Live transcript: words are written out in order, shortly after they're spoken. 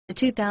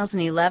The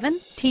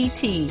 2011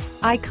 TT.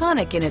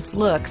 Iconic in its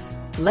looks,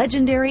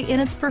 legendary in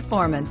its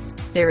performance,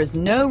 there is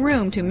no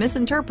room to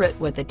misinterpret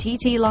what the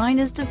TT line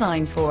is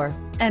designed for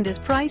and is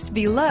priced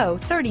below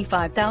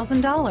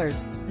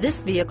 $35,000. This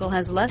vehicle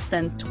has less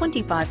than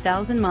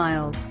 25,000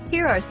 miles.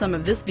 Here are some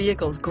of this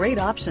vehicle's great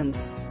options: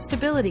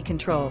 stability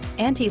control,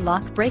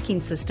 anti-lock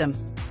braking system,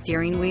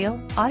 steering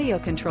wheel audio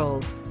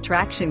controls,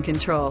 traction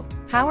control,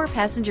 power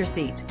passenger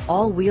seat,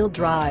 all-wheel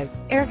drive,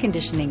 air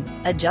conditioning,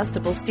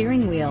 adjustable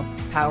steering wheel,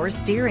 power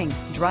steering,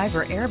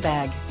 driver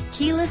airbag,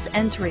 keyless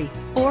entry,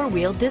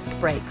 four-wheel disc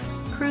brakes,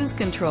 cruise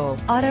control,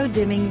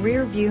 auto-dimming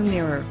rear view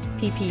mirror,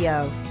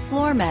 PPO,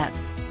 floor mats,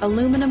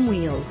 aluminum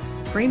wheels,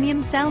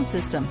 premium sound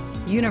system,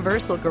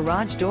 universal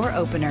garage door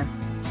opener,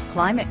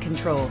 climate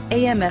control,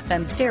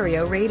 AM/FM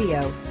stereo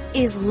radio.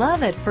 Is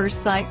love at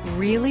first sight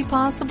really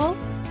possible?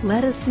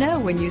 Let us know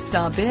when you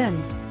stop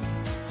in.